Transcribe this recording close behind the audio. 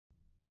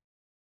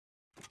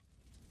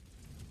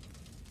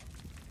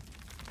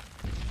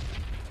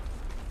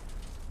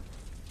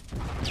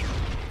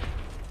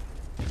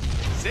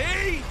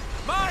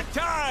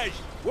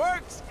camouflage!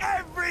 Works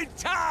every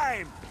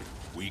time!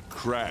 We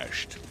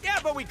crashed. Yeah,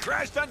 but we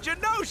crashed on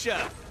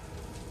Genosha!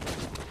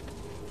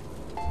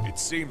 It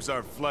seems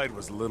our flight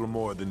was a little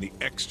more than the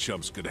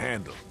X-chumps could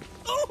handle.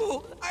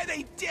 Ooh, are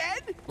they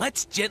dead?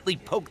 Let's gently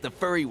poke the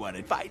furry one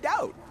and find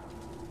out.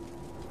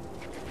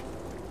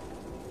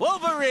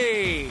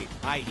 Wolverine!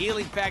 My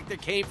healing factor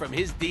came from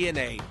his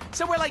DNA.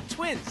 So we're like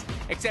twins,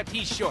 except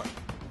he's short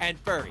and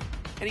furry,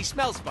 and he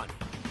smells funny.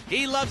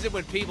 He loves it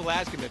when people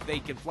ask him if they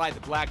can fly the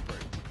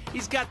Blackbird.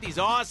 He's got these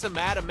awesome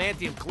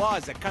adamantium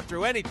claws that cut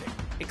through anything,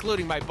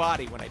 including my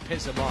body when I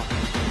piss him off.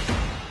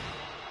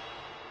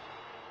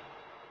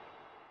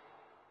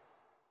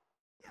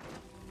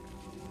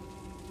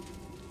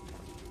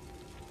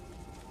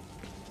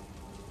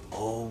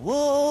 Oh,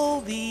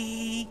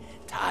 Wolvie,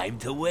 time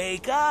to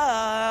wake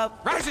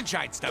up. Rise and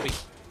shine, Stubby.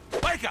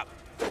 Wake up.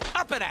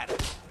 Up and at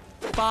it.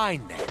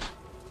 Fine, then.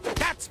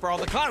 That's for all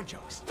the clown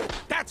jokes.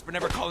 That's for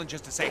never calling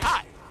just to say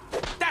hi.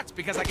 That's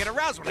because I get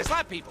aroused when I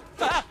slap people.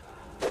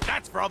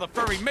 That's for all the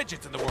furry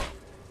midgets in the world.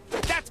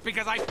 That's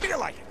because I feel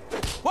like it.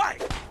 Why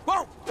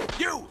won't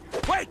you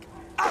wake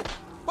up?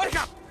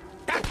 Wake up!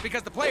 That's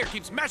because the player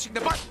keeps mashing the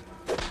button.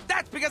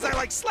 That's because I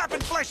like slapping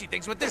fleshy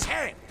things with this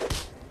hand.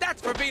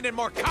 That's for being in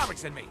more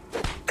comics than me.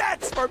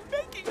 That's for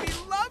making me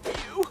love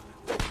you.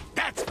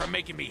 That's for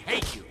making me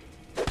hate you.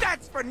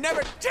 That's for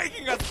never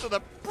taking us to the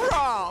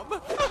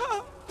prom.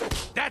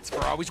 That's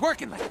for always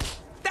working late.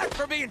 That's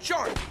for being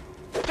short.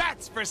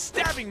 That's for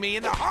stabbing me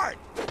in the heart.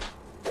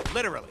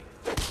 Literally.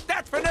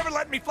 That's for never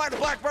letting me fly the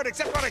Blackbird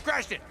except when I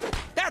crashed it.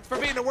 That's for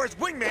being the worst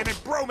wingman in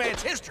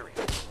bromance history.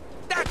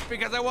 That's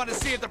because I want to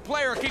see if the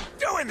player will keep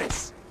doing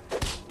this.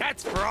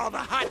 That's for all the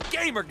hot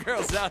gamer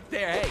girls out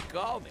there. Hey,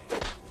 call me.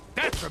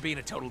 That's for being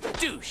a total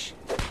douche.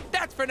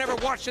 That's for never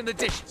washing the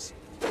dishes.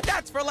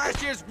 That's for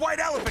last year's white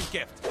elephant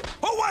gift.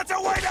 Who wants a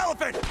white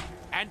elephant?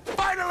 And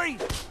finally,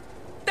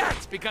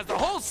 that's because the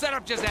whole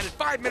setup just added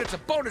 5 minutes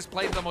of bonus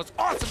play to the most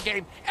awesome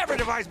game ever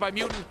devised by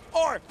mutant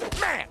or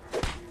man.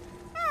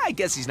 I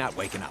guess he's not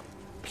waking up.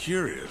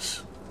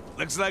 Curious.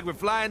 Looks like we're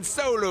flying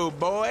solo,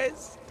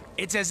 boys.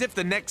 It's as if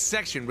the next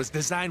section was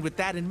designed with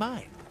that in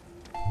mind.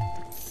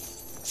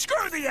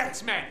 Screw the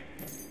X-Men!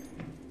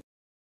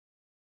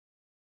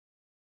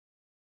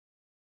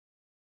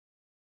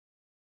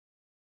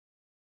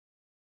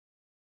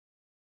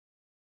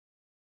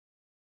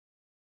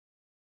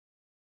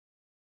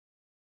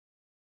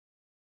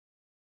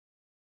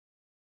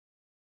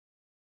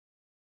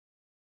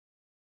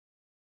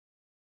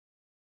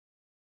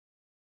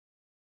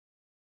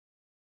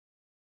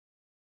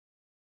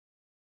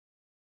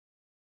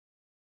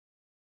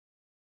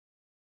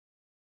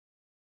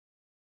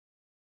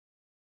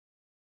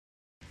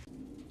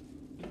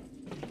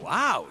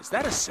 Wow, is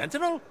that a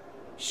Sentinel?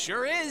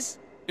 Sure is.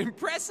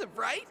 Impressive,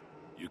 right?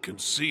 You can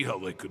see how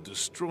they could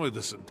destroy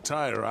this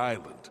entire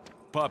island,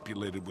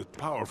 populated with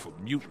powerful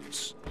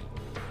mutants.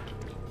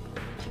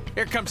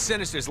 Here comes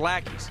Sinister's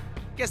lackeys.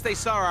 Guess they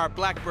saw our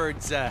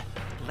Blackbird's,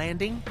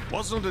 landing?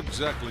 Wasn't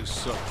exactly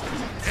subtle.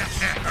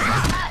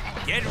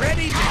 Get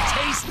ready to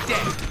taste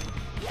death.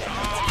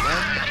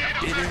 One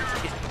bitter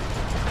hit.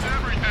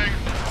 Everything.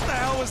 What the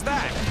hell was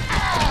that?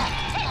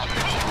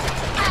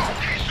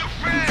 Piece of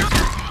fish.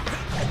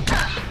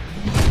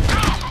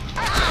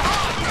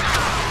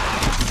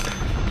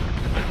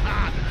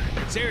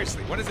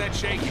 Seriously, what is that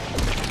shaking?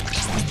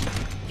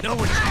 No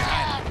one should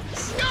hide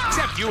this.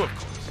 Except you, of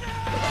course.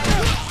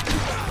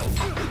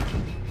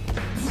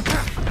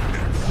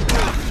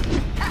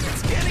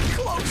 It's getting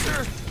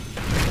closer.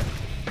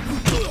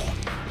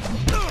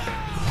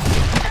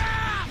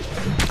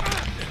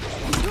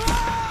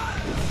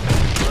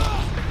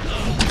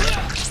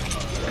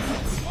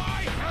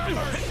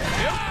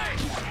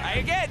 Try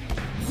again.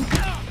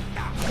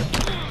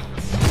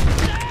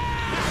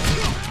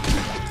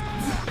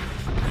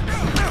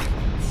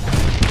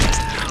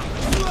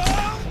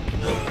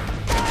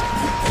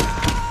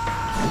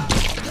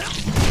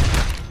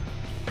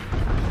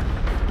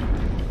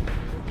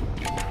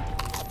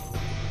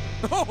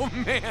 Oh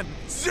man,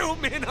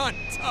 zoom in on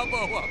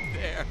Tubbo up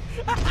there.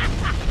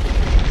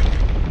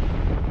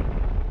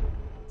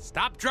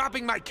 Stop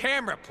dropping my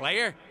camera,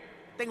 player.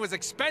 Thing was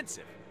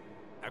expensive.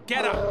 Now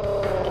get up.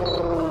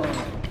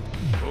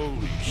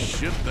 Holy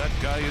shit, that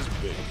guy is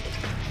big.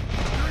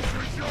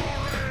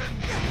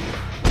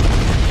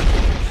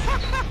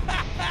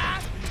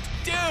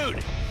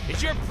 Dude,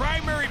 is your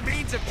primary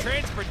means of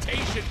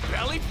transportation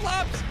belly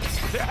flops?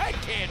 That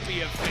can't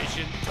be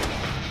efficient.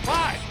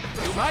 Why?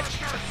 Too much?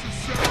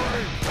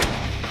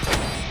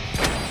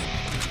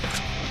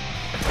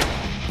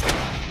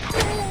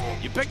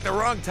 You picked the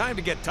wrong time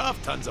to get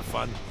tough. Tons of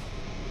fun.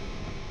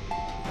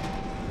 Time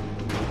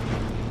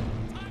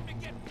to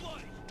get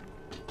bloody.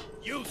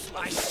 You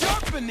slice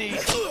sharpen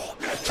these.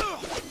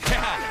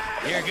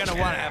 You're gonna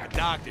want to have a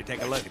doctor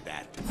take a look at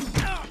that.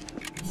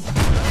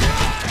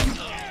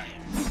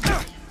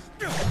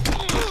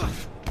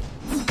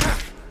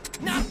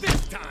 Not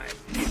this time.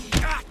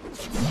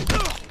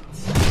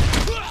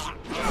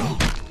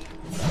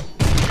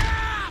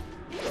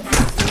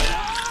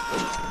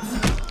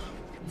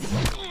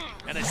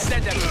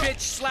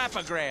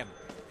 mammogram.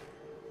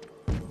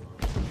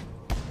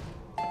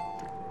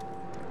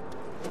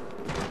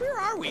 Where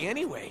are we,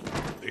 anyway?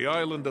 The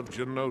island of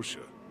Genosha.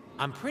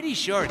 I'm pretty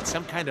sure it's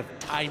some kind of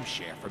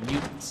timeshare for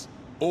mutants.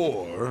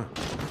 Or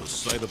the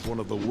site of one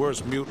of the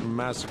worst mutant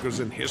massacres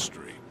in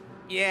history.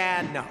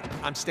 Yeah, no.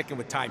 I'm sticking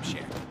with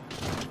timeshare.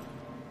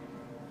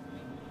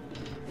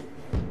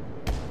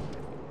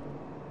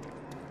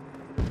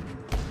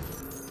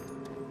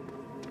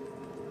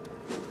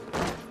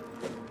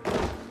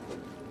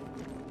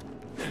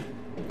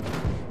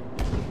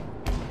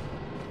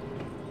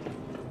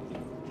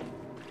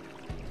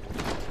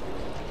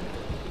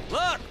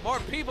 Look! More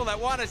people that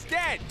want us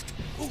dead!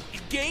 Ooh,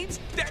 gains?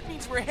 That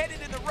means we're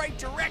headed in the right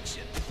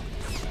direction!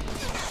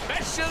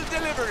 Special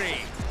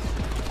delivery!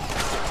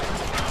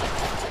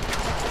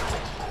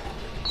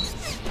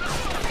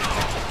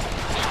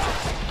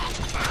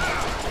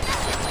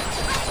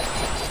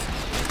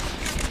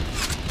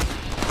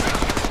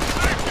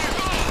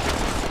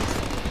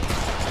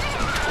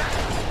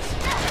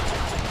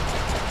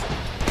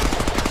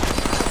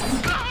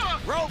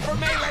 Roll for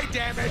melee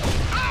damage!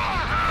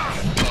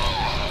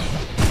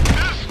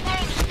 This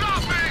won't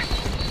stop me!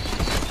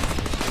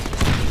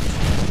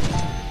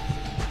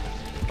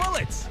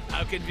 Bullets!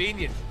 How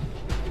convenient.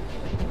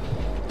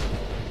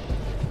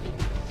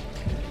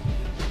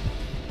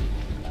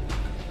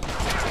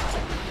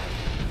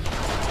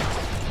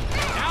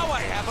 Now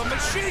I have a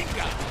machine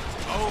gun!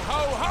 Ho,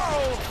 ho,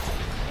 ho!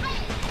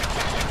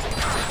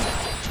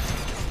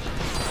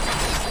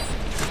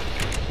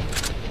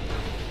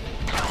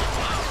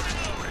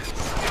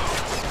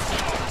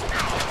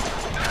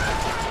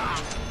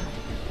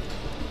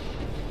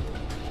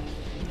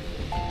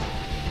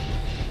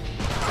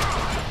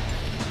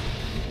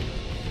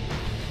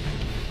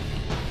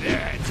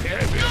 That's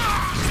heavy.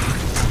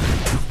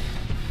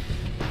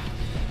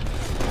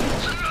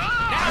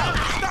 Now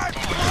start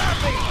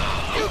bluffing!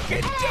 You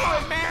can do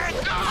it, man!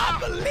 I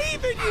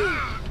believe in you!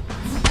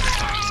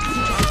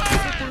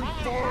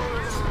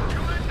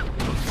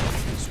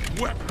 This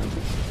weapon.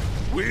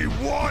 We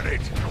want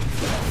it!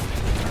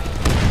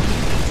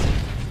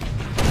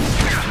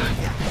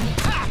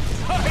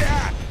 Oh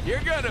yeah!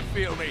 You're gonna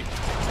feel me!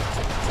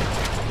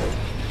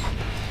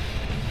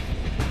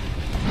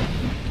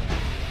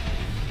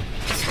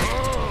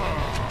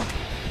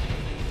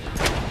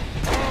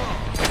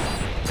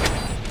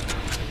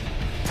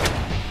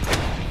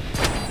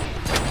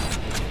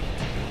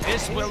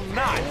 This will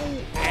not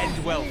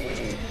end well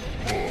for you.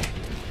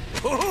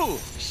 Ooh,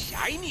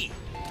 shiny!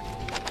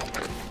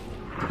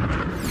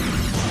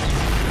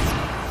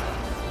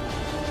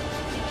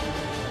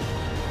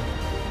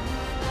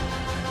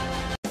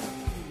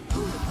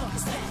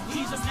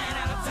 He's a man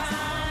out of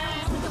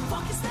time. Who the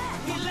fuck is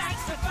that? He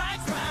likes to fight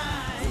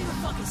crime. Who the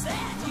fuck is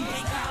that? He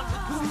ain't got the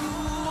cool.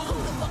 Who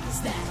the fuck is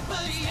that?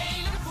 But he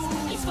ain't a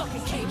fool. He's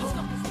fucking Cable.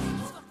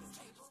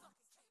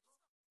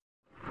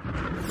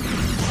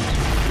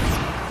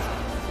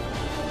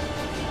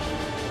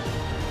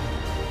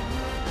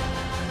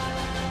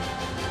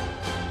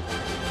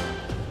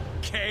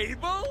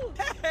 Cable?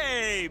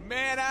 Hey,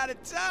 man out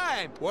of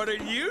time! What are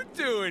you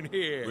doing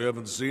here? We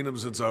haven't seen him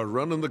since our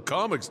run in the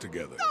comics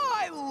together. Oh,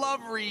 I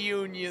love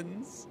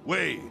reunions.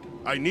 Wade,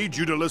 I need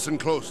you to listen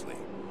closely.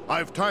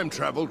 I've time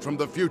traveled from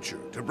the future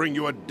to bring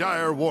you a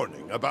dire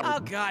warning about... Oh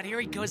god, here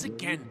he goes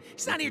again.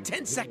 He's not here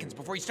 10 seconds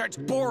before he starts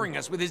boring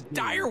us with his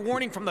dire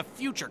warning from the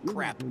future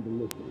crap.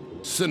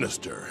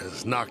 Sinister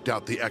has knocked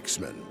out the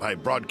X-Men by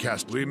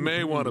broadcast... We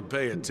may want to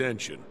pay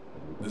attention.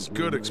 This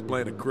could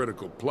explain a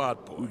critical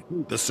plot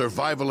point. The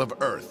survival of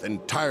Earth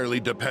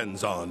entirely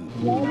depends on...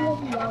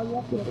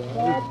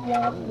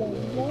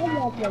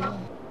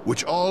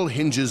 which all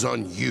hinges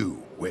on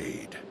you,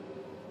 Wade.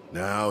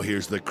 Now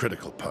here's the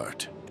critical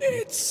part.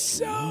 It's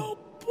so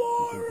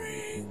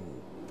boring.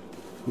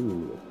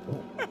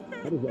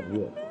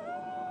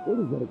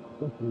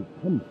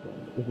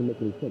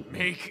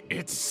 Make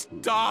it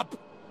stop.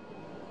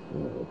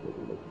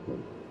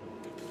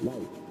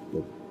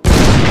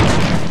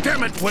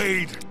 Damn it,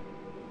 Wade!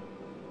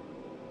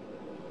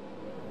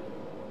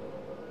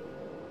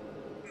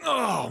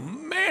 Oh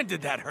man,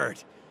 did that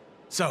hurt.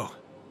 So,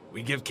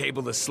 we give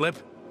Cable the slip?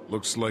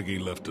 Looks like he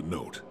left a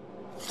note.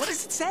 What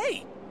does it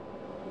say?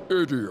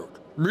 Idiot.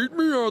 Meet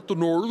me at the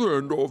north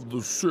end of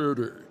the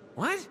city.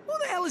 What? Who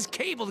the hell is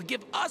Cable to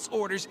give us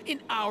orders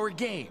in our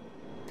game?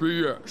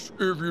 P.S.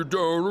 If you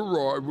don't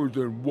arrive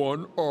within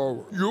 1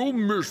 hour, you'll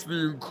miss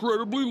the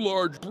incredibly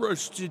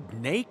large-breasted...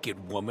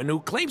 Naked woman who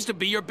claims to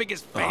be your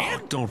biggest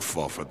fan? Oh, don't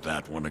fall for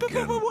that one But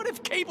again. what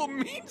if Cable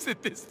means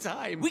it this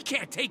time? We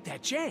can't take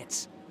that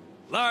chance.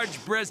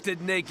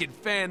 Large-breasted naked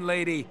fan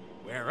lady,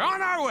 we're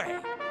on our way.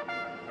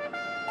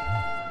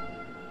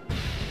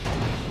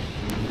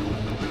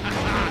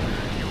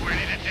 You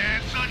ready to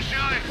dance,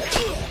 sunshine?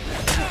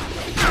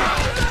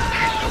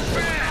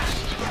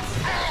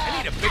 I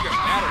need a bigger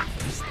battery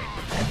for this thing.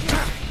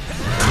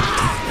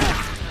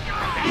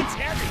 That's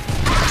heavy.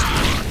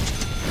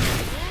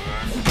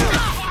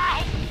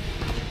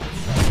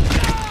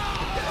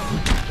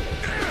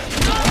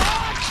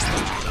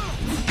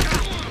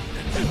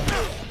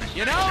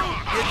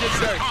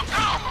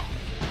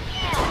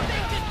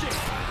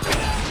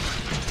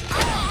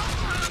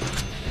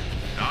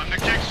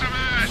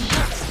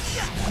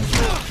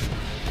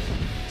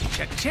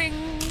 Ching!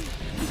 What's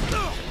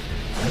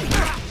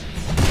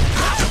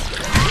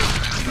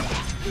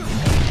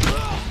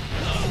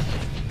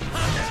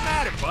the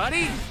matter,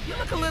 buddy? You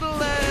look a little,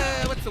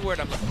 what's the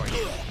word I'm looking for?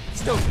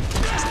 Stupid.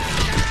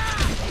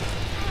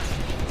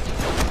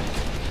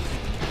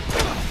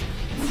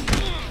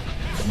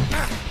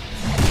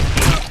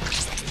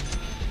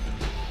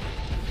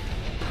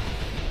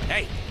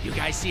 Hey, you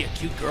guys see a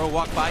cute girl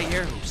walk by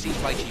here who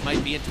seems like she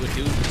might be into a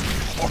dude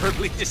who's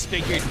horribly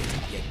disfigured?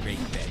 Get great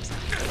bets.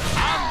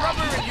 I'm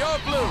rubber and you're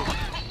blue.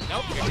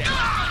 Nope, you're dead.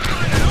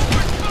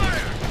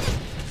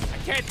 I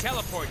can't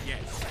teleport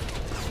yet.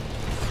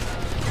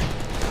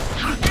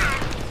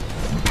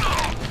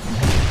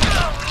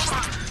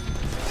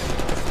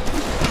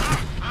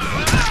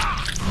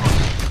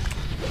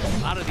 A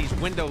lot of these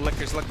window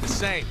lickers look the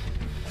same.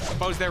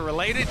 Suppose they're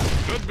related?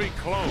 Could be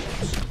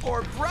clones.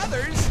 Or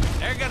brothers?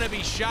 They're gonna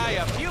be shy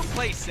a few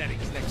place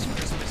settings next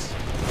Christmas.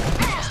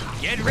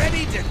 Get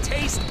ready to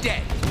taste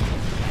death.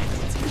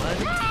 And its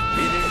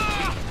unbitter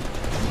teeth.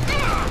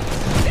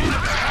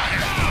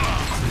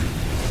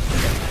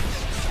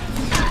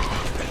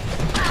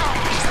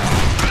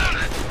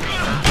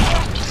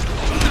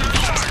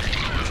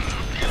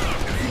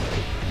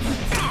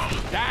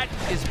 That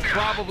is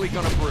probably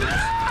gonna bruise.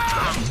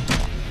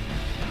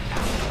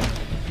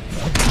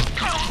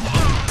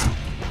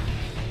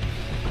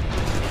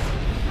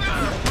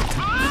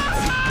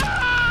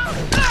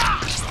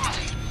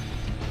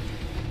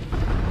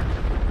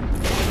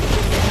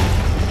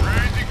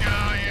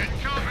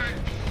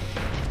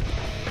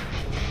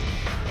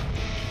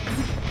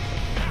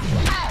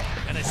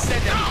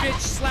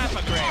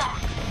 Slap-a-gram.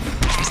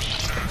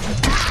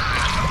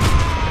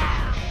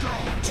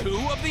 Two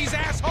of these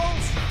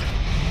assholes?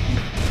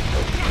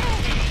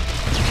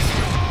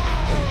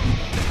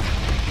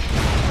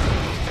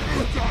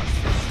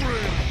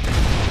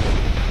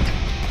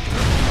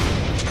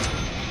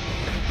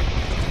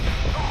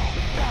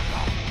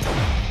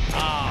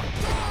 Ah,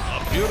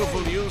 a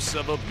beautiful use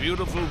of a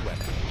beautiful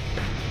weapon.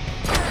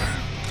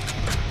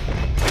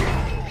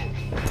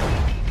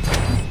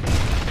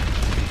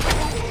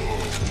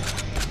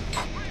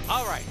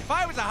 All right, if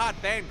I was a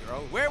hot band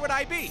girl, where would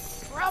I be?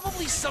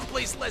 Probably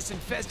someplace less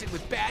infested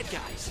with bad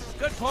guys.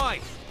 Good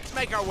point. Let's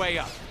make our way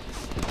up.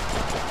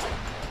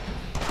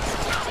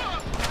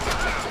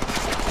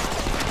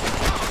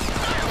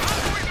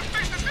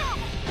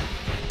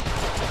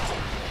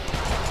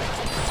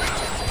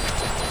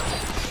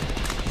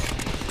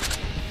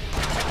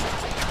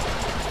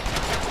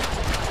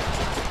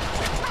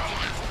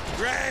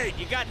 Great,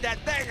 you got that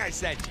thing I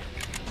sent you.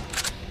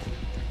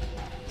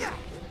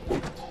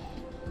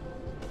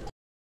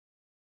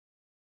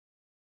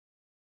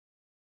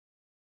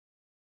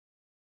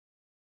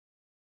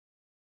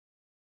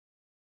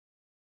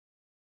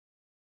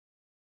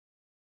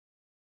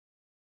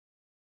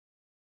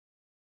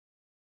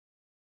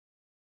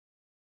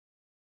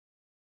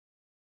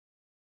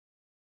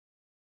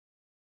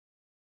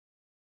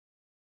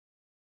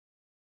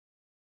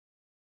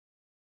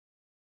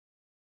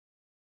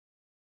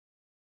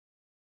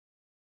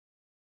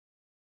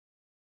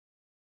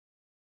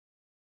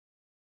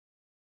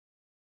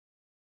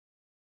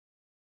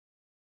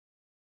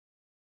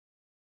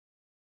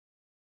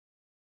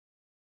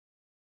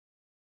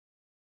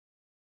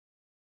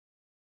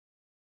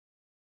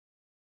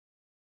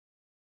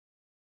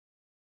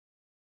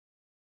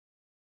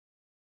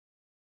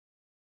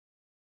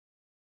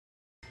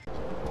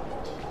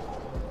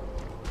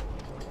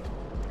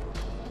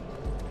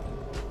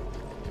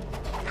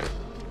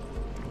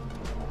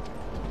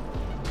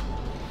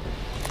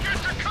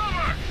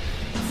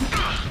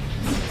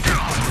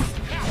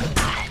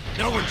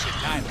 No one should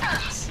die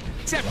like this,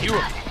 except you.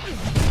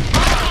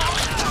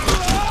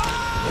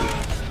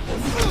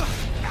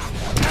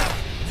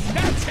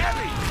 That's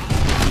heavy!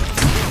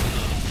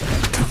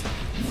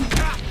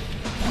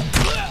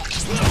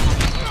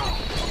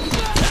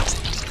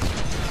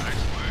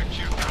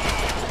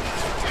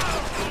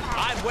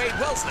 I'm Wade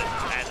Wilson,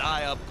 and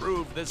I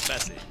approve this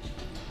message.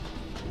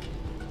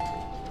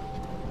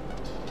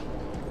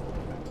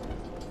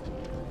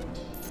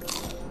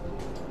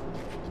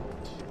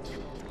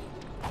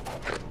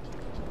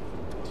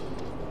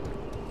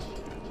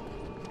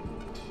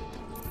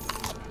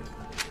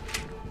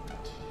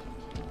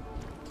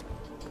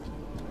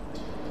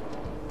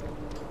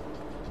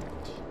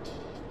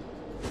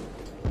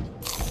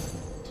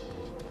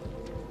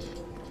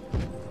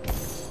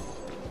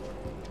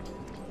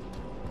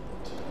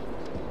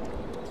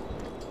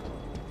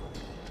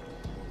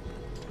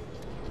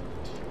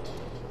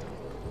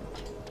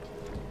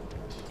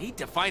 Need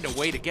to find a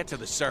way to get to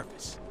the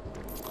surface.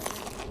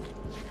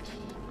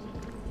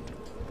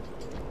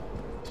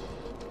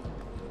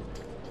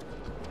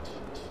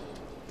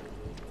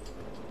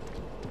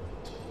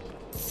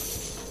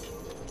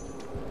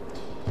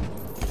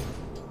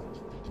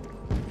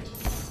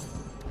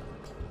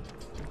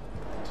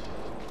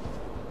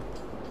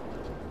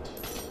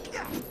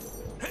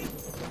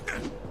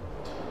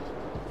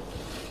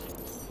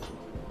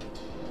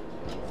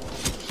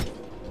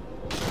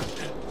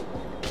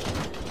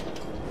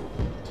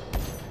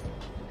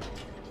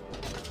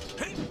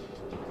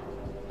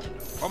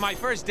 my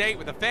first date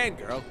with a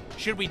fangirl,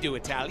 should we do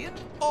Italian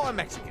or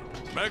Mexican?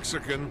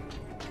 Mexican?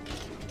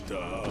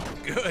 Duh.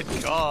 Good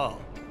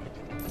call.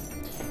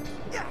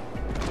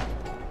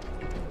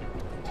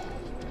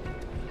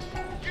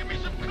 Give me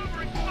some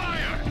covering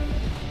fire!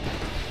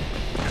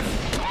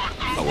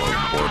 Hello,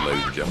 board,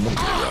 ladies and gentlemen.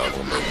 The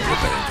arrival may be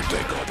preparing for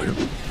takeoff here.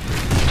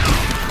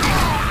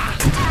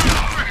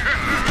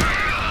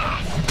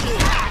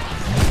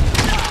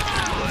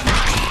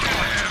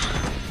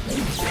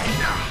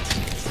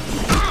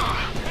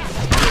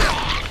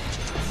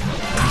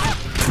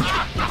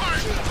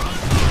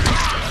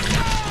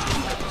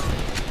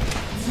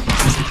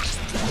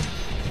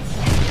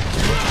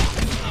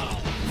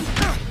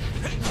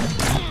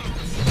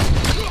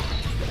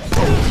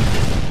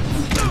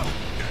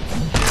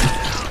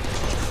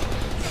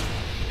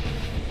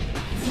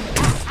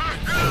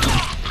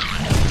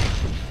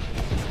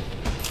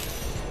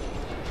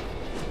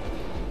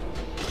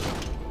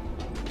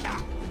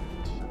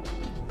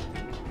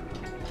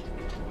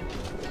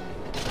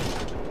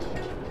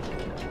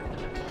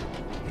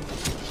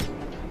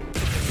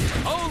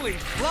 Holy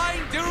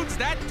flying dudes,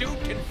 that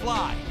dude can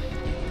fly.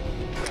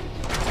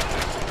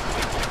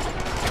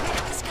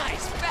 This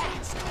guy's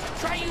fast.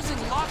 Try using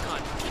lock-on.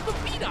 Keep a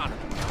beat on him.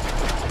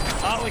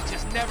 Oh, it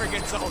just never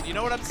gets old. You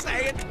know what I'm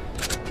saying?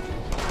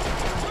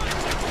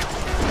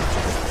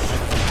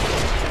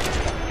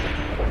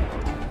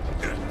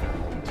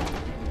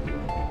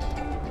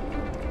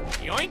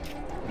 Yoink.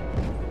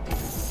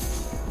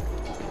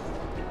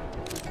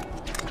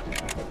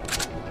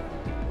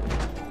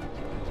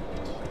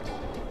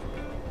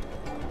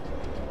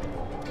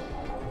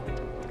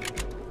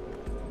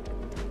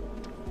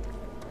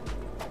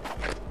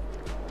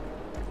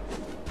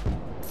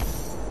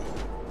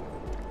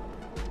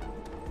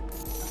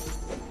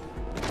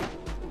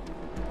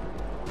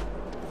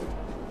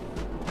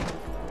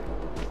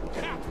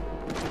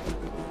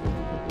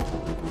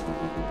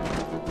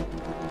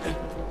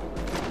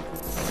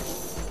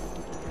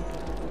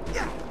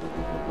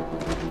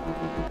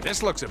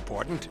 This looks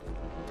important.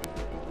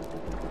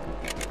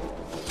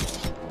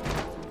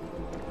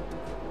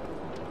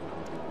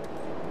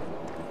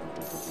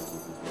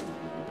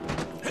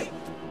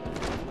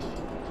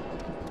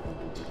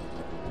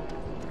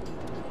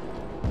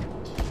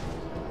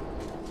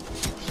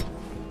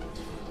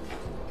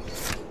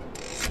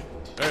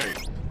 Hey,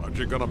 aren't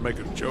you gonna make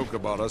a joke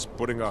about us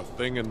putting our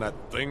thing in that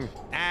thing?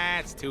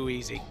 That's too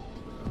easy.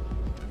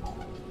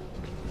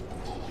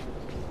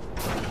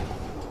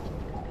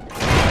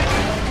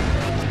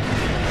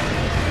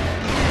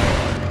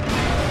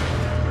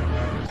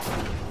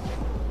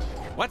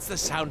 What's the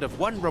sound of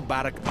one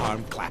robotic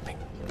arm clapping?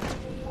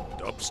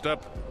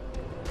 Dubstep?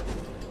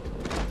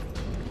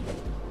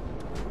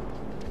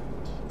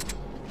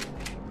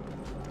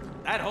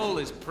 That hole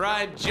is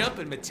prime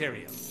jumping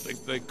material.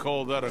 Think they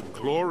call that a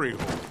glory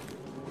hole.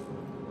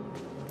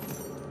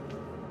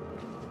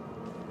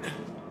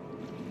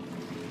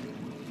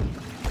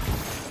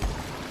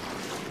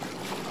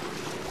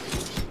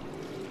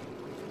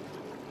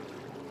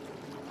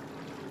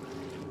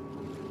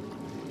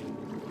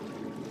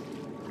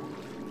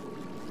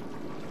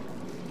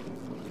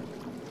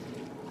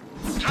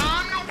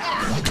 Time to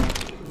work!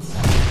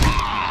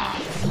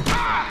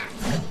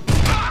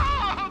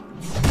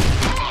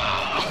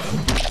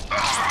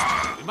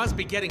 We must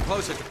be getting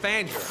closer to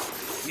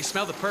Fangirl. You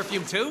smell the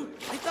perfume too?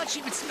 I thought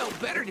she would smell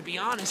better, to be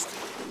honest.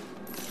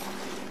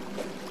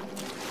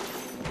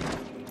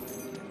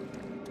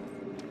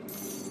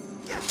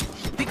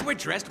 Think we're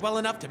dressed well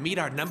enough to meet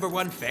our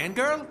 #1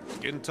 fangirl?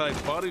 Skin-tight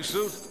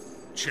bodysuit?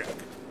 Check.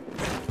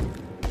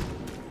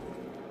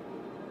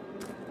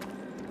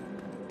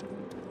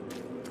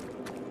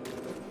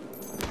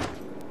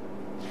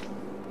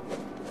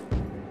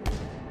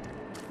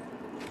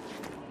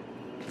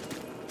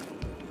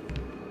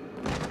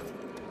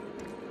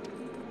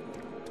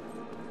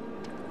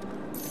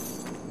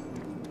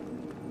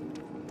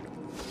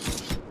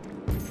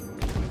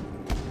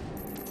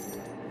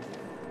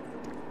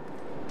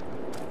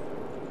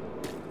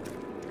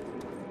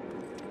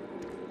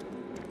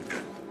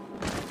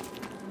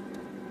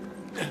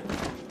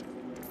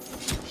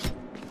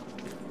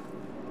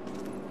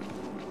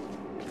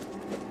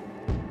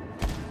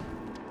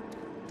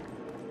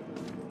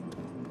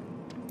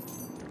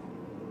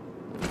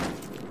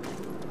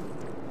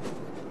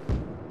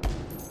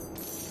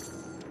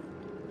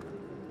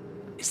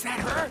 Is that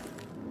her?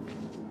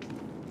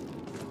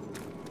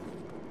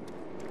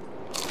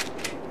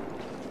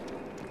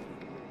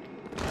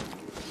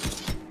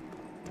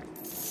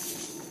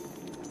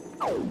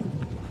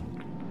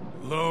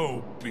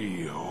 Lo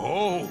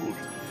behold!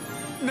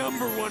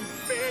 #1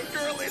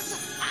 fangirl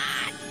is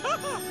hot!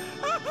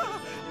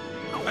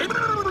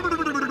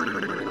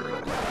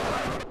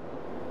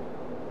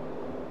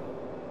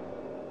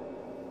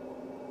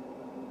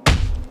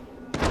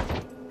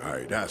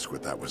 I'd ask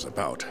what that was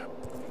about,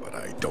 but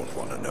I don't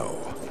want to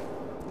know.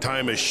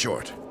 Time is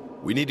short.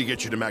 We need to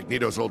get you to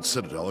Magneto's old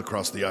citadel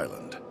across the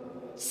island.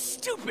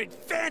 Stupid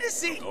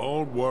fantasy!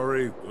 Don't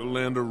worry, we'll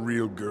land a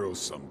real girl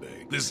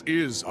someday. This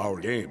is our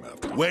game,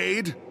 after all.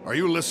 Wade, are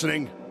you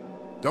listening?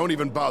 Don't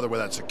even bother with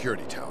that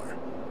security tower.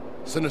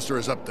 Sinister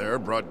is up there,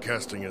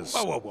 broadcasting his...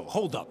 Whoa,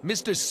 hold up.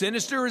 Mr.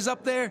 Sinister is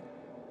up there?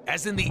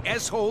 As in the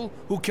S-hole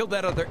who killed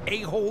that other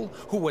A-hole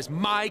who was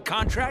my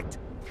contract?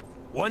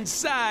 One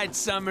side,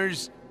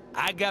 Summers.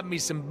 I got me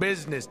some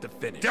business to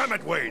finish. Damn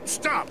it, Wade,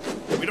 stop!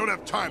 We don't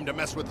have time to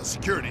mess with the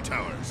security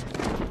towers.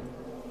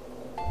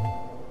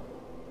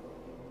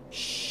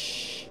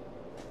 Shh.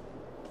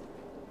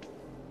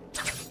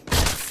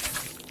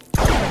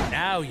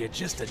 Now you're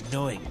just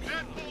annoying me.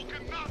 Deadpool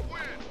cannot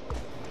win.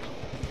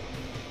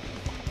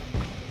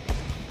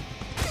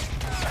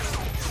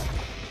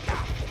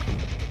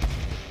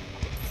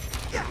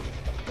 We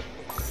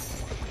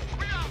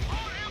are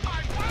on him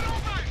like right on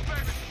right,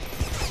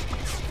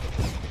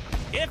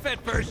 baby. If at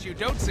first you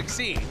don't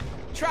succeed,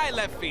 try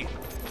left feet.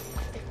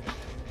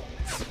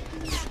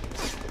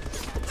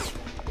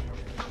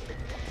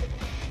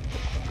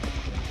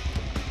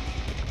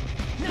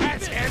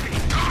 That's heavy.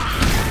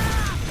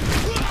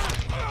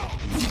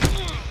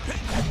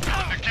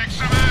 Time to kick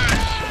some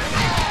ass.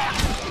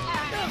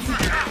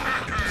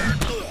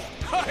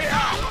 Oh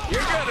yeah,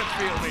 you're gonna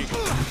feel me.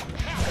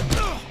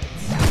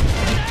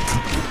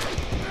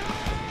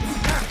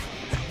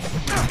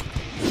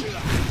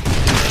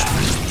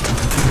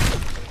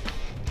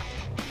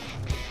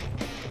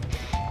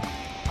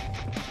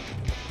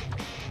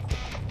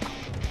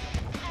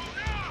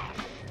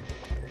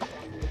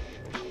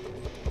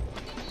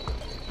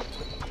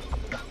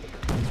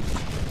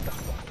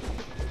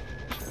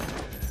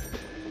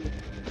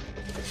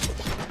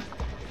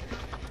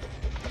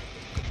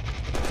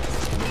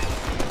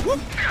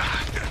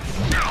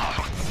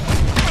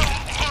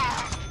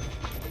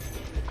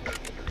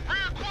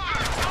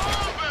 Reacquire.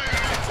 Oh,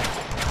 baby.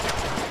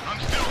 I'm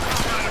still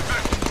combat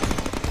effective.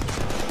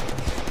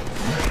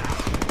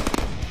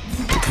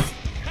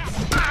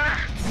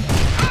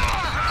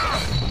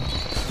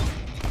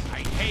 I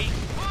hate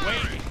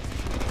waiting.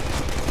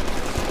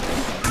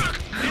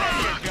 There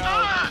you go.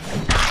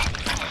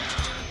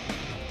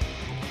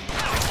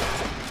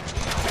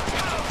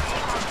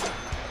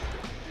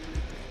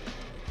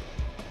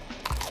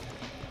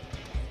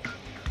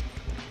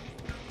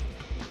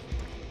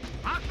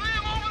 I see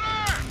him over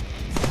there!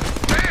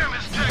 Damn,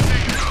 his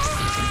technique!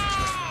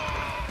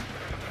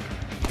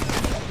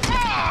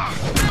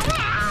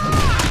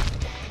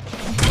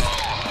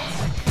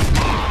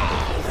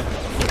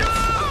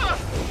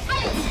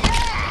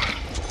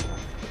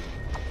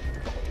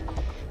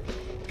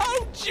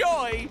 Oh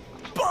joy!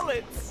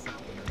 Bullets!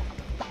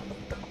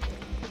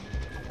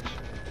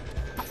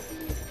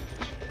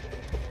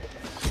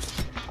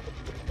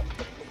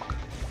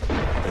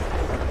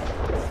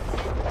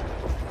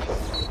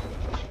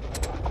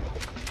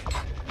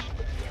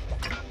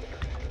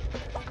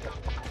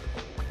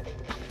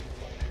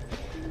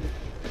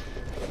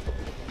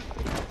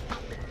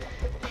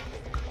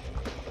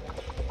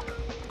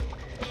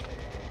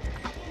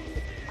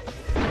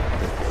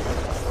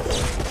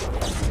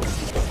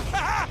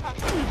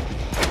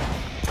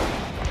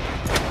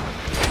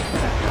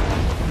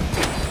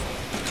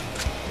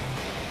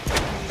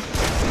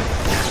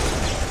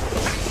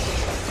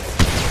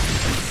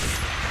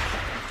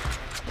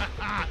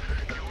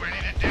 You ready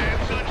to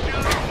dance,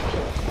 sunshine?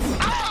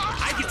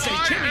 I could say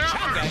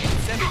chimichanga and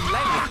send him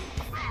language.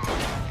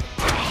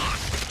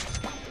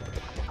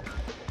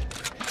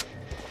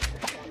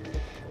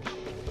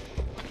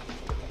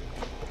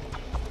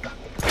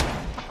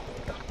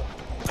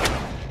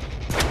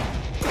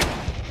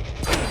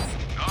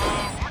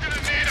 Oh, we're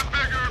gonna need a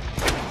bigger...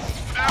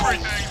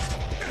 everything.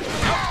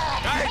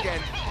 Try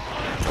again.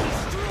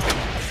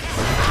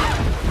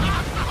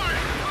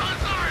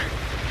 Sorry.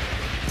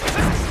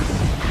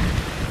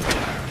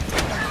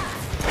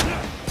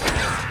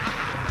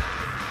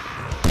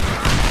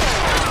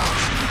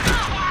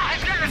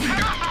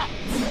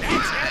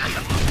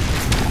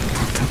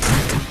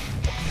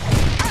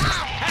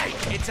 Hey,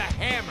 it's a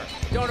hammer.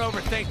 Don't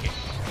overthink it.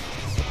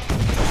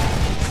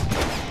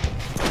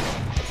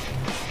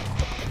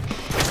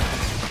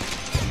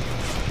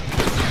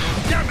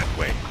 Damn it,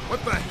 Wade!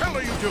 What the hell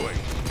are you doing?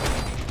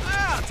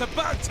 Ah, it's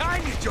about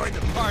time you joined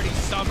the party,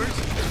 Summers.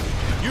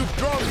 You've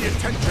drawn the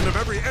attention of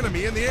every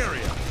enemy in the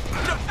area.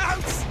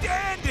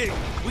 Outstanding!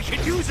 We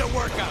could use a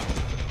workout.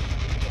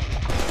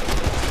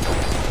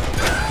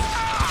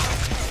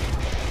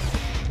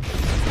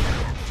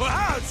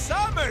 Wow,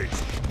 Summers!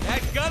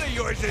 That gun of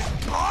yours is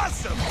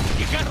awesome!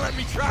 You gotta let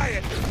me try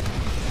it.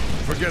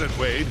 Forget it,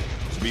 Wade.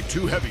 It'll be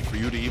too heavy for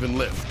you to even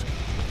lift.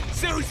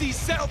 Susie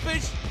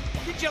Selfish!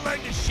 Did you learn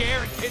to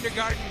share in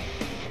kindergarten?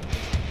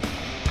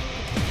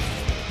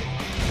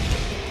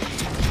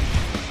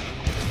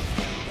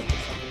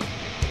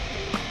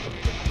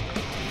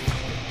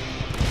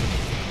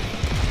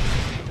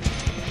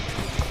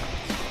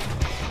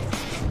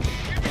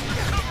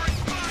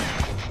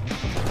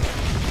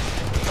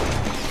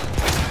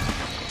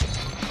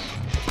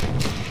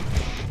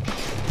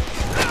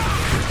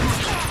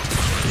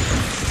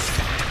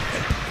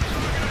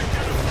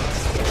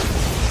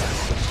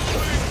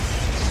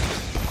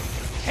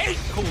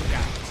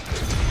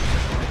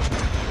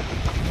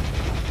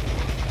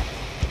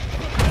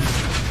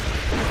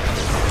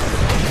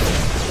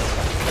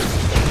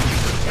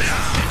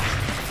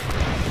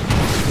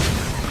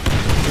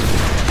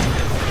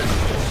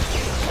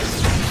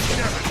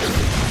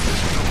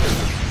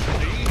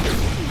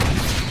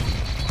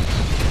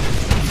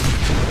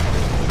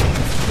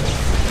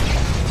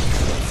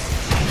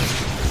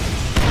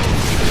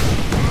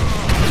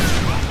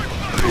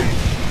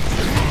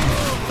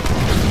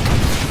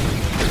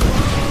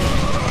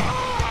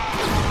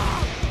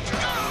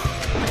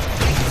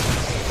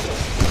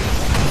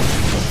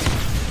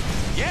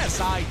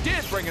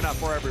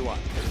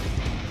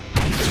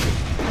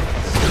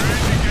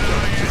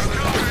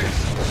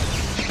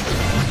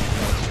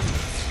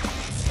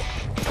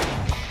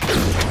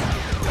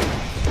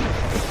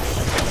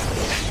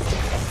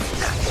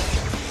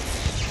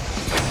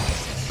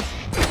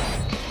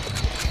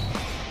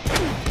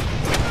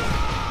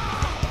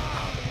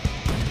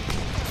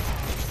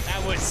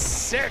 That was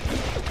sick.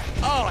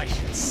 Oh, I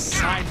should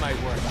sign my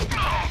work.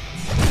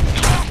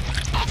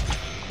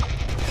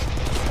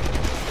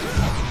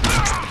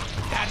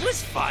 That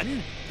was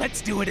fun.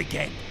 Let's do it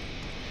again.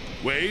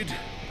 Wade,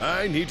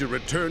 I need to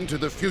return to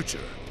the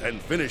future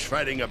and finish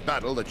fighting a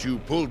battle that you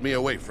pulled me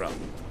away from.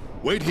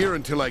 Wait here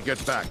until I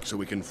get back so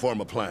we can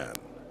form a plan.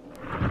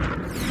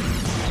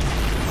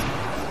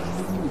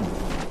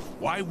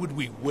 Why would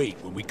we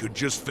wait when we could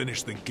just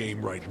finish the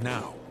game right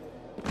now?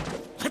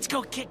 Let's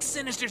go kick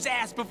Sinister's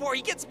ass before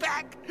he gets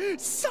back.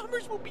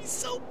 Summers will be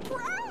so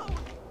proud.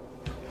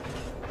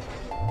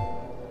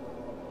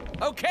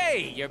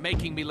 Okay, you're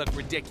making me look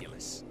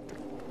ridiculous.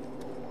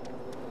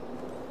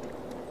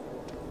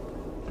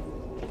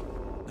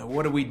 Now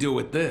what do we do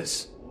with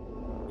this?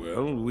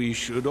 Well, we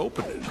should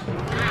open it.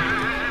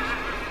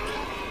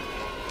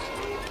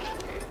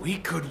 We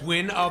could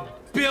win $1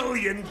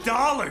 billion.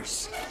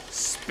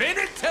 Spin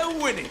it to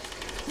win it.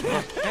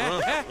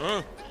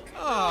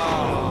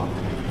 Oh.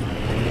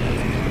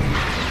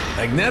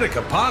 Magnetic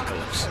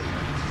apocalypse?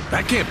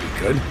 That can't be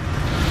good.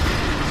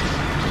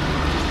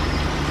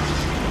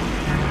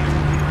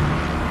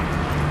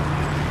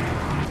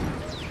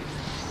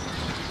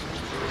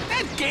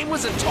 That game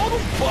was a total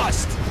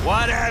bust.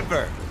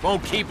 Whatever.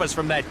 Won't keep us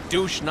from that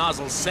douche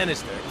nozzle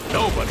Sinister.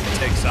 Nobody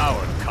takes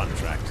our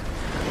contract.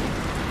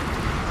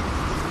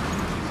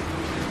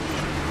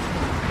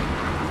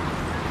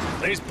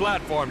 These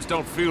platforms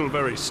don't feel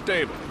very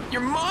stable.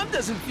 Your mom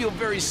doesn't feel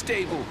very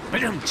stable.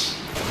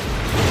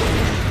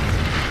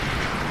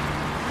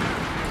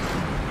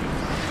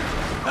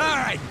 All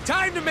right,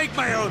 time to make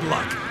my own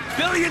luck. $1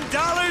 billion,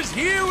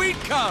 here we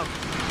come.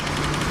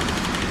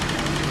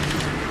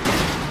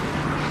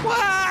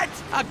 What?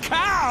 A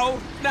cow?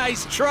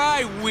 Nice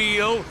try,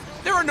 Wheel.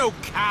 There are no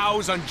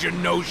cows on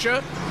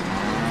Genosha.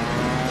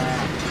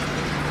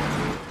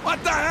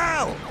 What the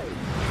hell?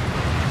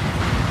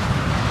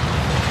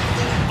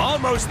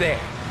 Almost there.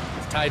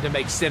 It's time to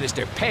make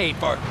Sinister pay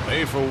for...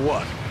 Pay for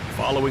what?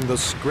 Following the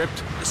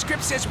script? The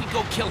script says we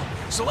go kill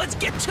him, so let's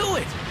get to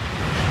it.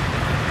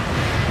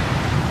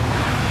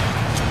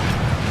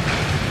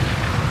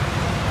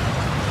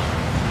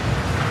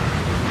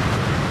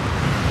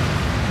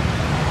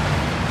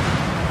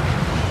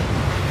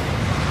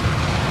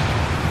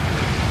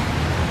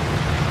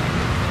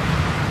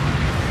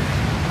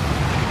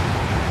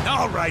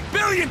 All right, $1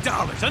 billion.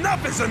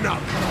 Enough is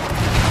enough.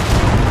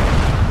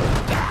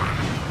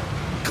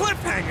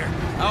 Cliffhanger.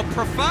 How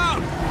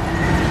profound.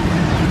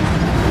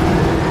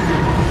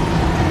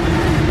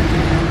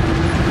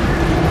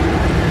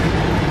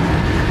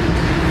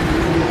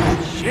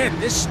 Shit,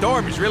 this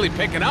storm is really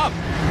picking up.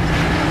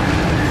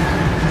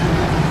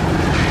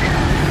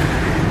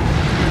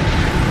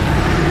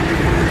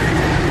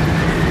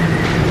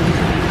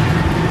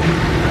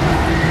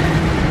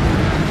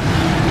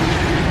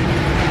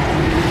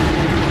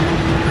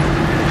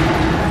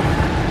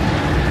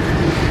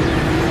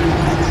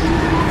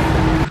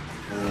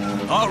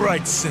 All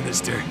right,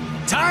 Sinister.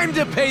 Time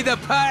to pay the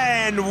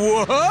and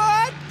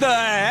what the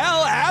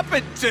hell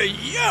happened to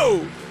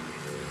you?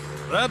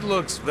 That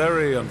looks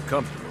very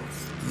uncomfortable.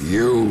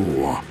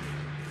 You,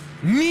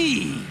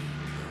 Me?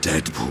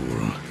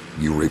 Deadpool,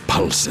 you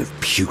repulsive,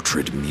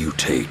 putrid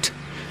mutate.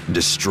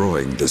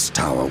 Destroying this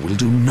tower will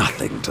do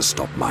nothing to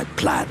stop my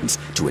plans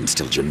to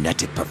instill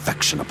genetic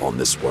perfection upon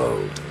this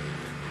world.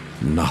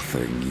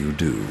 Nothing you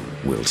do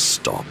will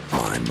stop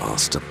my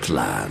master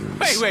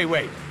plans.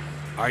 Wait.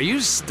 Are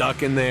you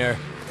stuck in there?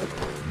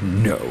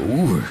 No,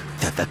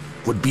 that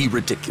would be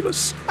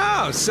ridiculous.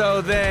 Oh,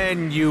 so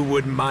then you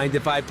wouldn't mind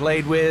if I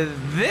played with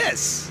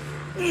this?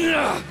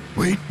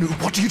 Wait,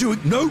 what are you doing?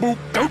 No,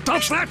 don't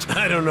touch that!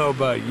 I don't know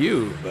about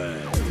you,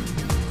 but...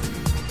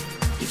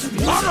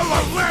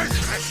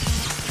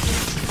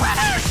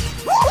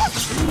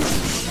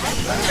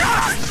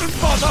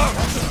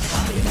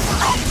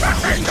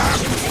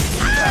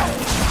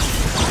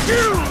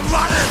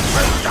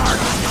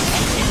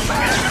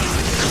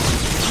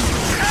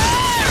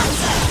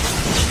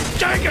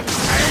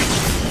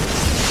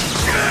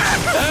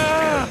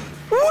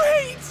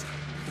 Wait!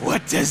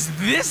 What does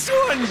this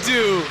one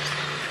do?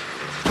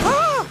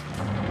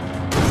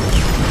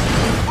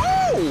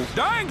 Oh,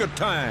 dang it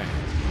time!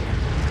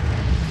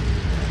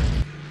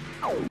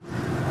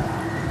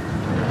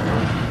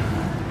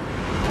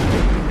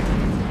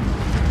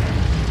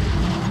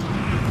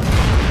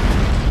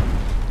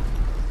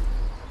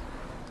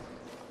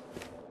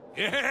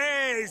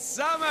 Hey,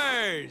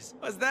 Summers!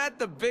 Was that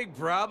the big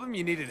problem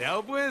you needed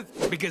help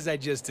with? Because I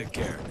just took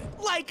care of it.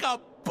 Like a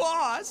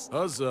boss!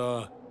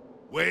 Huzzah.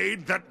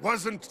 Wade, that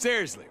wasn't...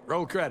 Seriously,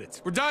 roll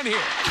credits. We're done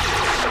here.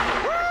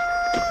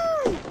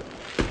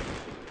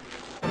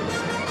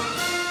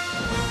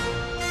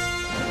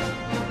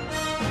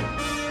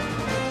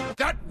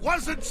 That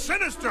wasn't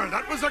Sinister!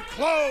 That was a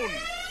clone!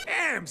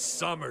 Damn,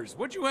 Summers,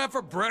 what'd you have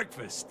for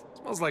breakfast?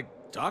 Smells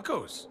like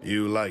tacos.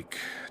 You like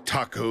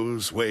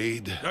tacos,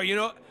 Wade? Oh, you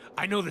know,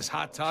 I know this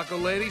hot taco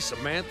lady,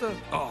 Samantha.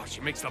 Oh,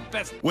 she makes the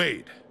best.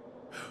 Wade,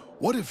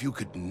 what if you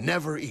could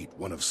never eat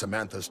one of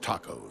Samantha's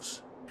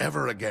tacos?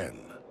 Ever again?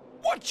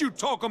 What you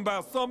talking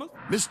about, Summers?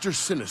 Mr.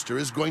 Sinister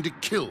is going to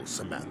kill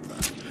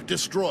Samantha,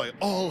 destroy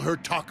all her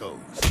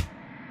tacos,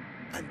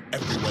 and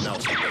everyone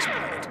else on this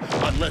planet,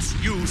 unless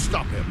you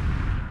stop him.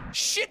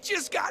 Shit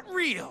just got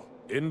real.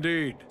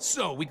 Indeed.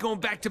 So, we going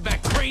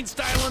back-to-back crane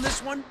style on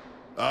this one?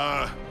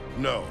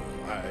 No,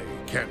 I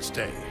can't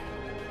stay.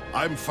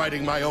 I'm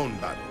fighting my own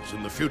battles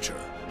in the future,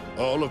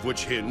 all of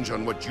which hinge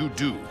on what you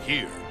do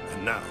here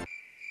and now.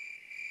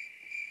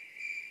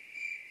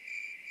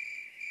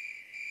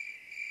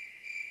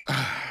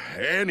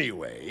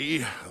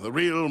 Anyway, the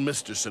real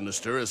Mr.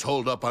 Sinister is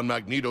holed up on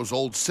Magneto's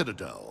old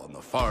citadel on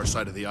the far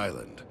side of the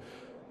island.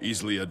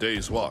 Easily a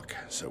day's walk,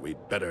 so we'd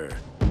better...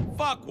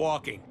 Fuck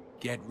walking.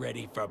 Get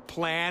ready for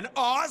Plan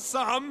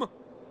Awesome!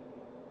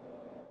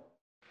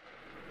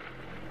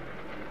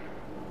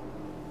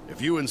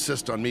 If you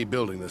insist on me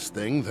building this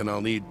thing, then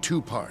I'll need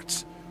 2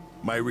 parts.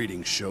 My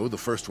readings show the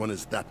first one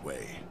is that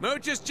way.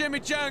 Muchos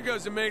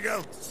chimichangas,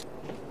 amigo.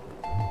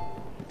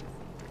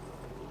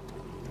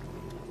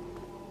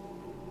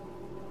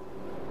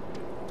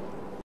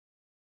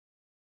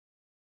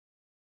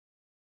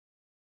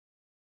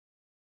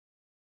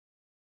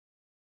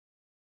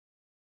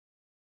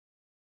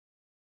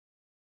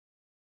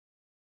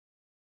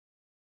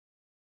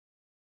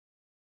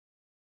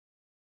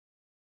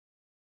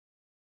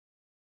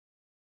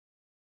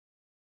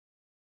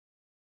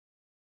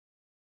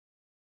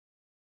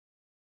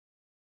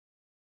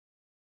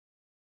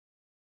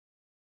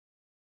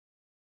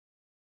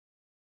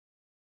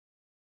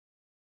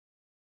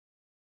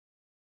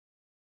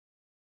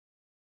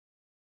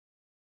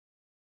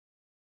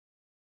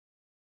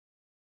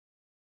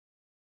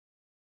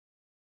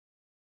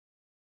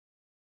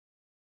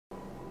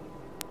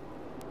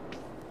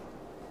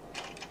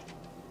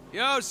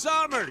 Yo,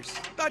 Summers!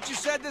 Thought you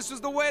said this was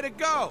the way to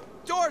go.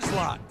 Door's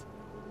locked.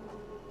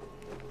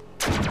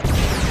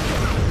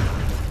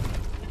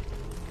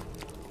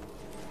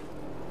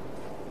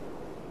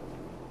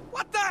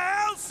 What the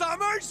hell,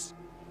 Summers?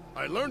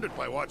 I learned it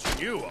by watching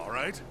you, all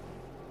right?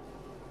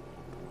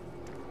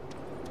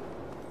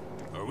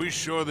 Are we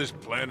sure this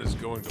plan is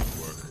going to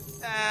work?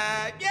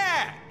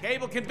 Yeah.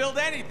 Cable can build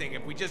anything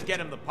if we just get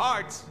him the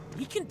parts.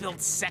 He can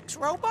build sex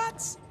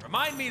robots?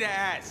 Remind me to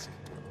ask.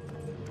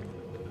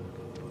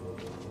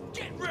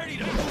 Get ready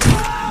to...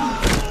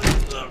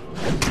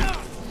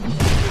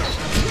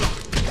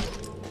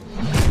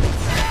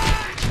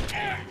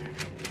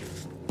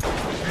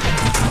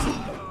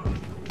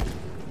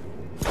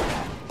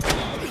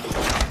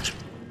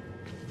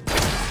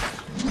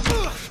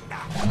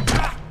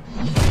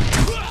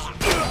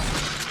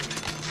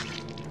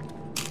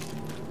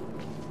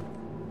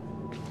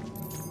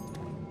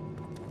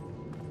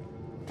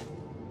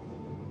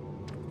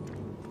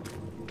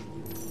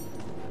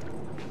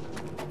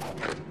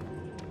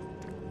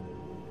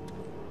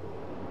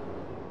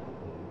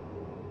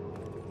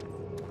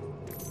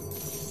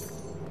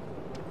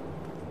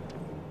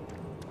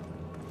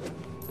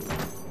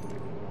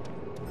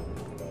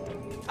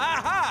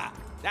 Aha!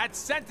 That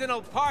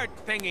sentinel part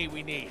thingy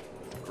we need.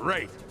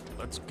 Great.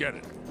 Let's get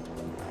it.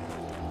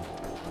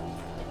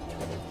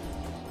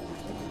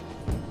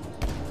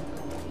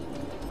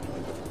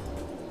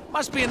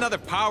 Must be another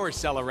power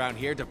cell around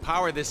here to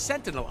power this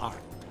sentinel arm.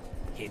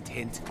 Hint,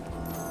 hint.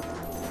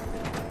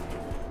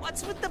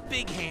 What's with the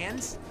big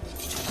hands?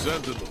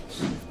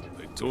 Sentinels.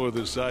 They tore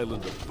this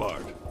island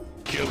apart.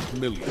 Killed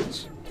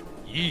millions.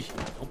 Yee,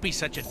 don't be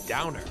such a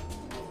downer.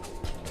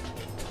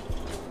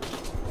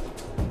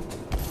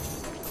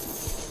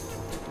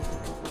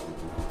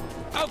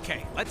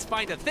 Okay, let's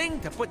find a thing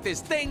to put this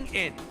thing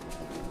in.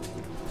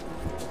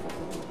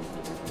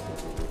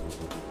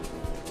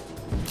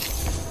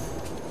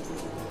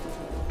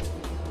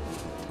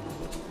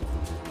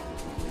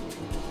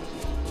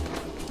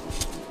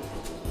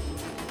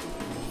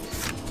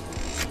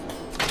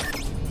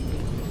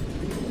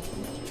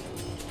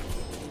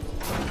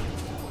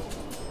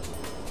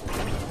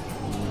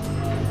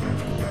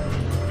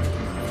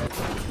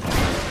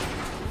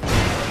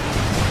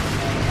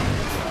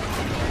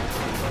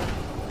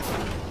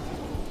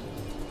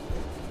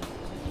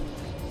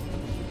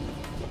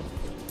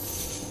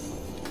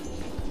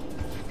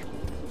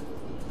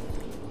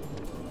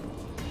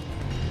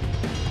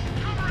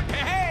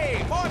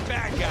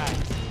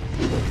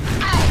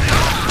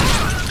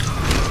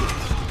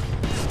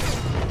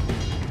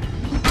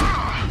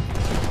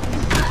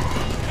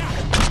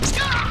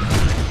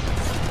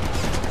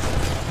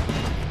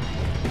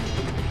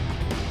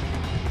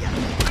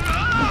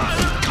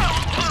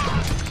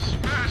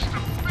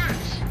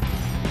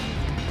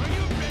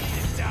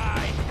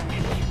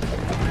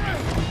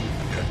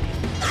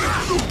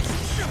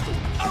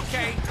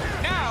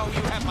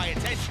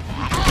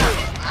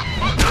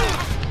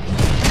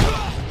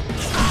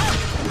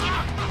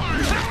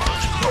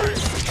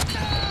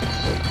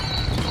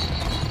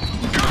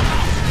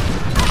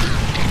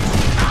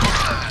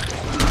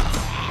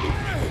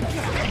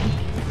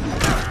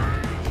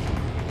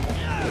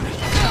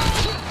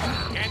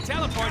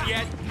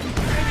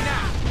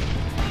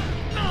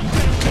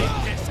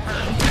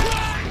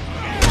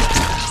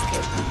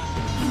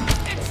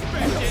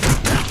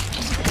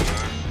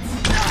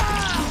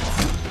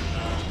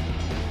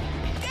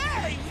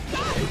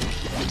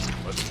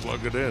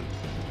 it in.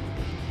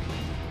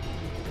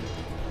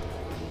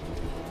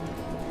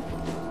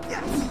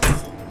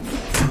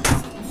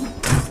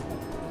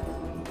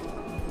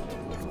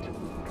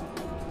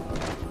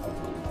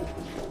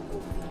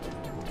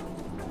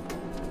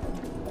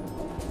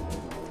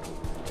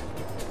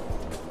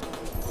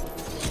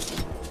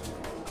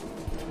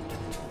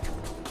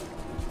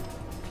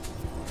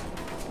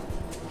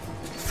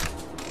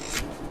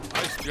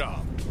 Nice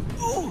job.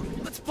 Ooh,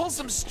 let's pull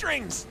some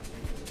strings.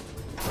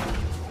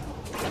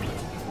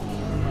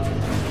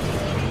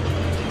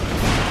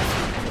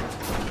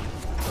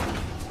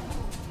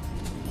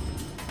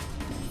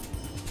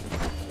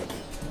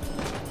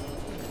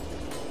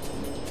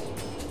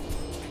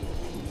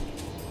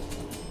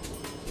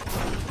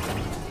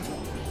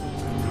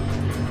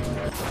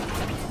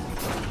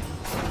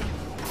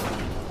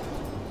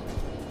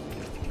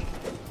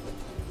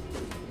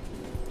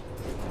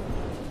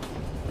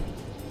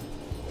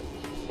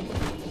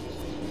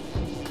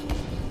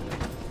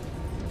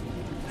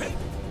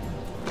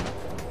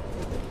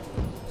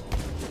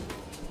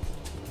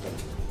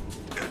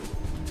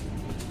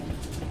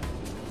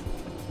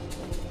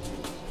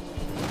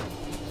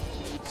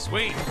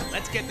 Sweet.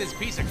 Let's get this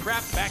piece of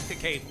crap back to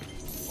Cable.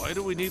 Why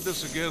do we need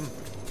this again?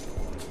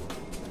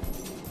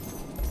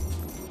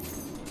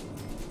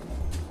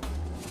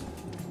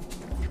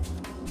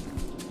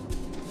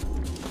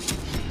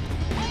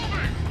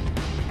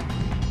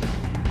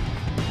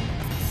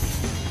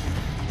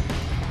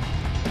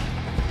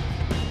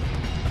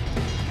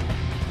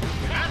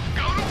 Let's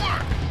go to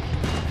work.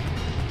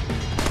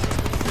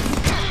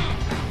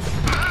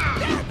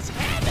 That's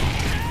heavy!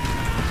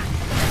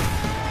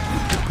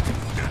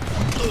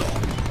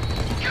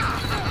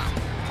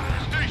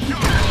 Stay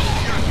sharp.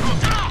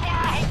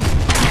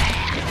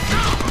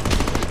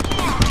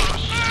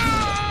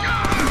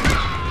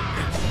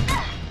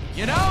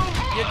 You know,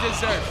 you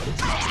deserve it.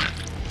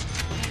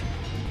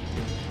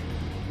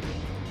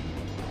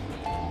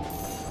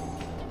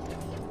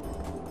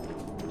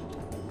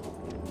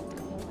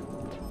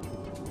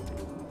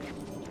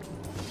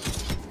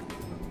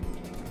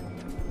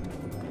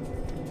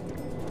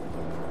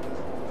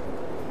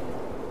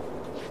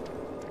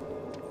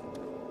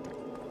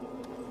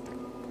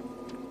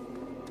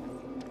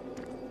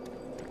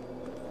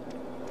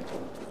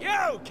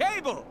 Yo,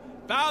 Cable!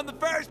 Found the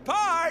first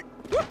part!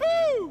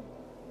 Woohoo!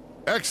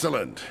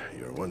 Excellent.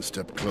 You're one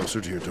step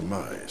closer to your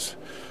demise.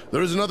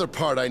 There is another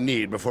part I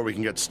need before we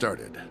can get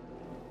started.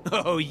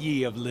 Oh,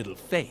 ye of little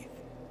faith.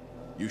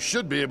 You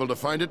should be able to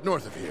find it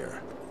north of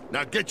here.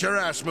 Now get your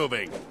ass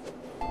moving.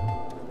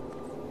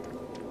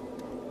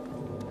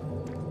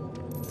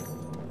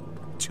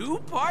 Two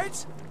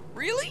parts?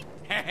 Really?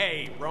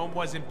 Hey, Rome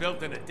wasn't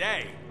built in a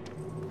day.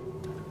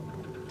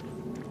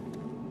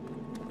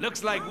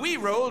 Looks like we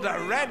rolled a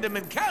random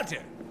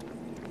encounter.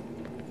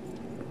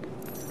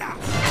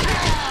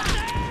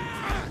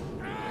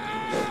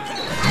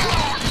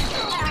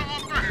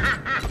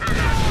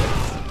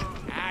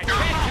 I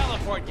can't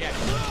teleport yet.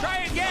 Try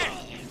again.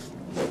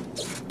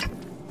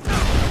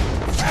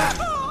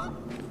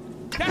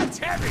 That's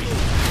heavy.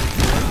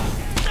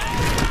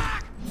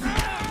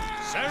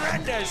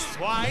 Surrender,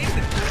 swine.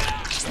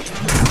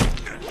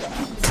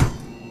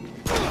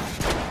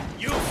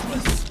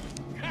 Useless.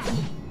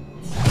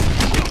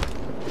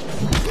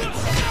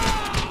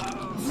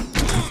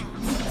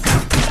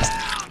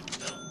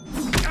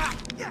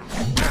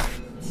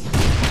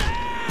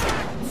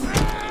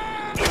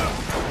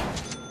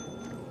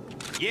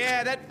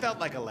 Yeah, that felt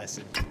like a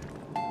lesson.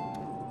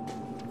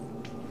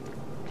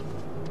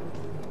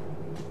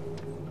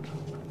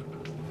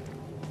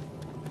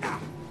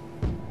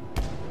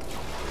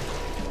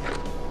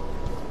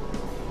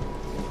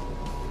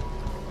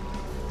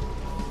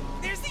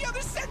 There's the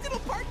other Sentinel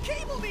part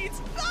Cable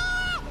needs!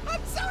 Ah!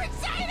 I'm so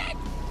excited!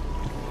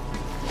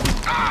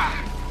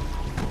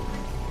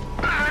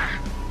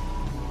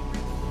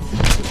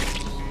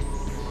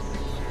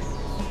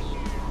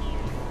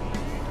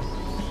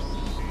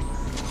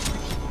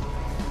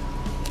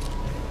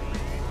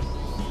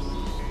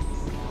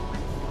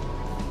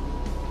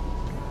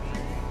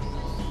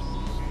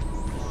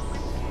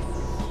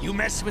 You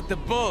mess with the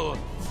bull,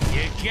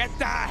 you get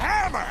the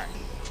hammer!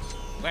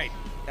 Wait,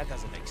 that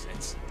doesn't make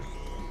sense.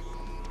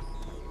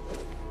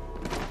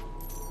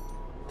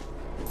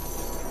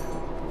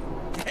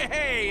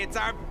 Hey, it's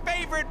our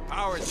favorite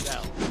power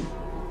cell.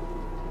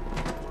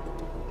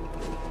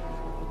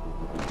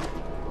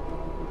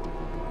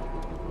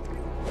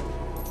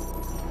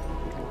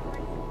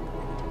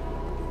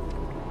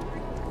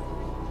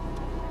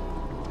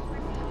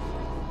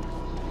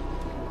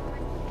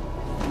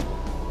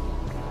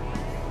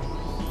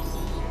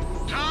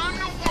 Time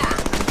to work.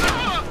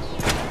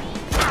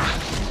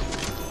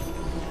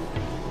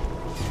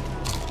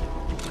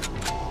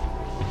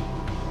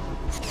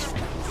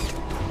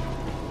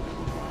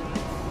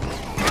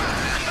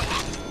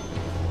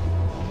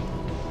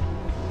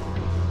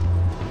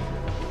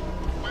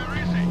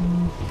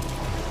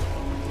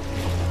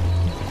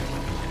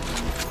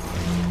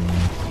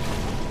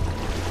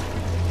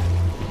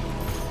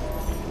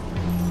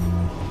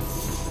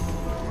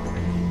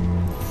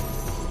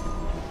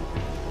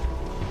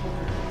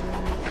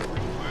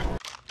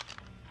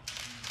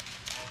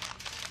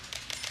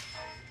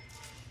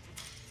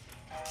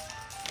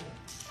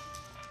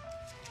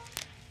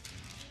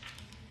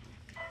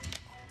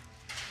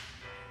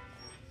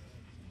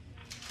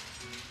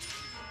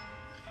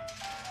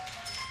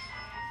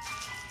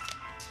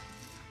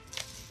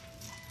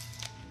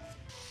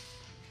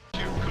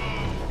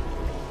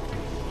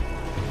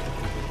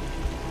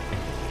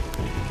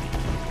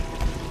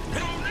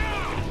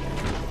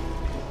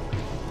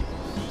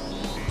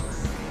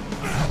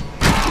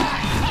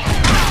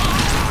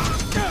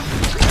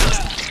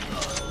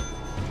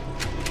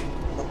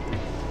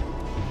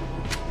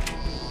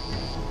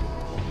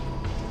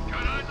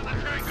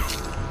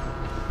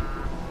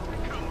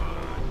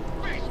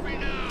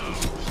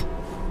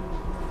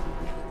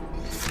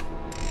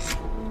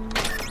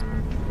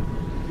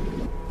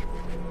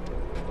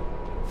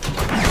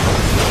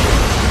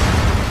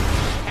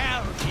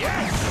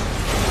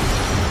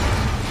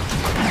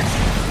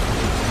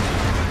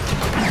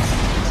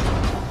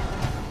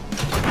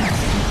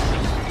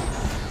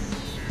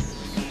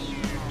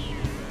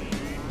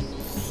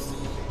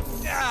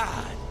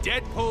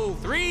 Deadpool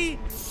 3,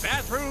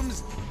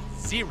 bathrooms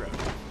 0. Go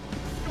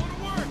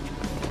to work!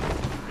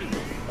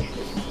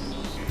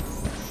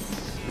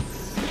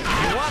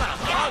 You want a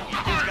hug, you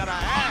just gotta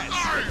ask.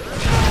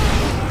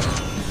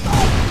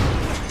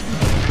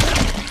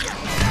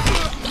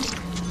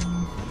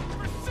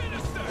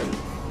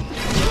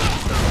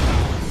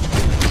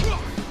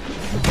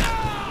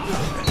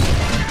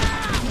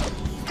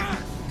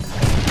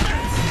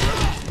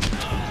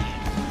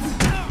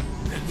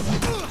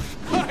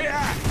 Oh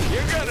yeah,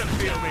 you're gonna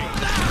feel me.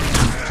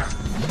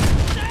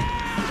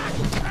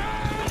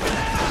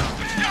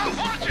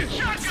 Watch it,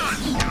 shotgun!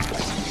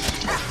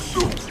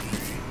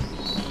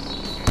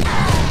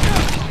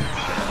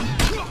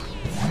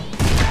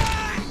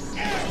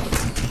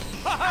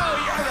 Oh,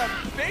 you're the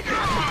bigger.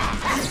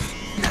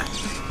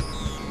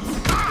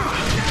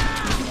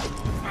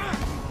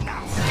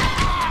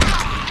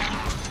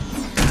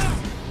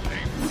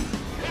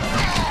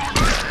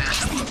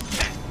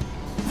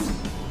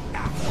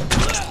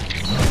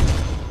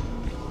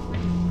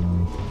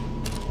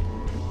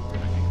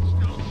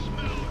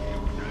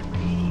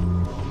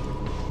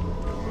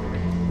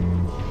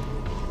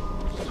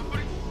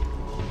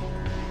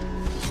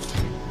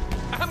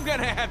 I'm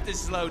gonna have to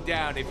slow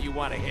down if you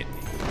want to hit me.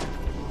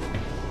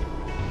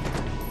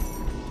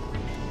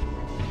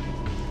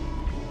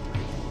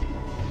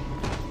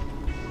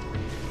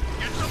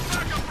 Get some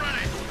backup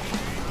ready!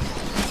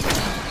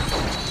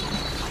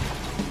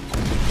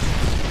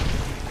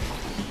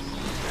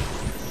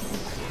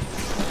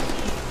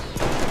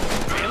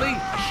 Really?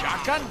 A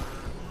shotgun?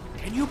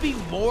 Can you be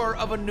more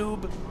of a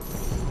noob?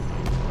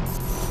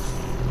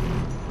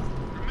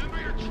 Remember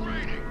your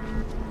training!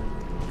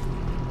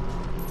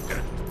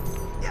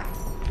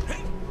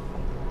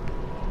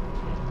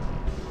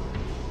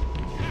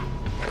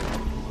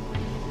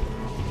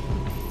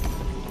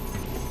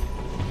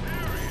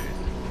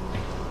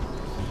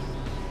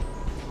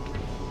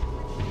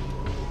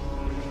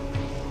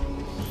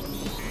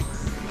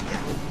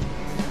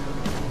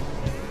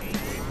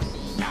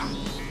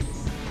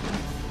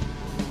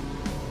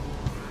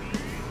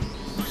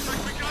 Looks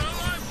like we got a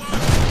live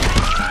one!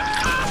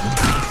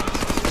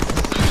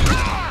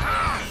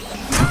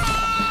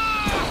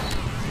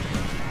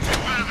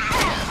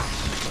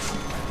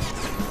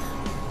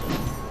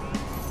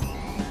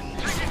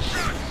 Taking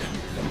shots!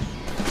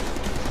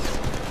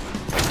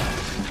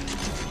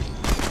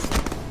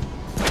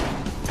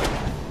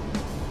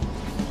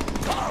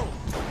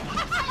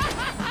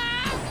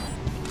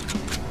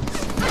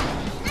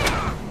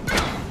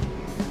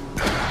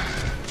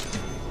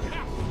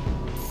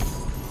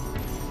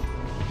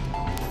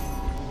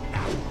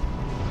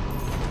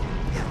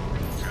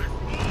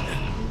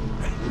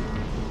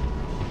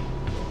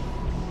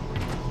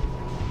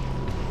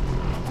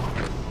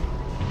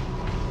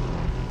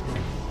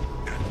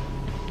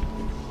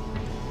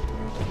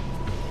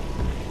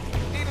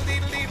 Deedle,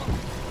 deedle, deedle.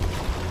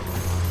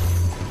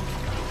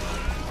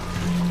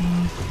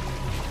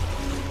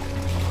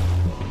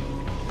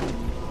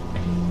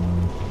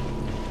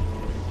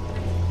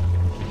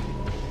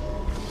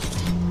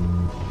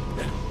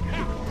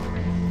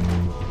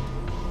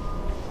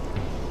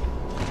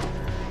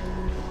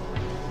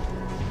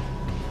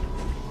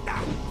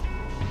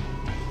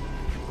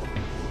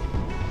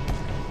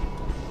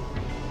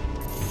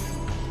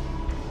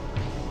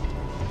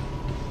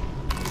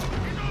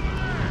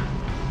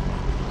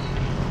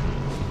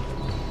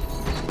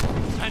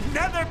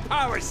 Another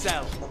power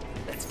cell!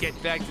 Let's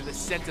get back to the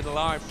Sentinel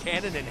arm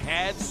cannon and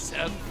have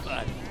some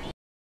fun.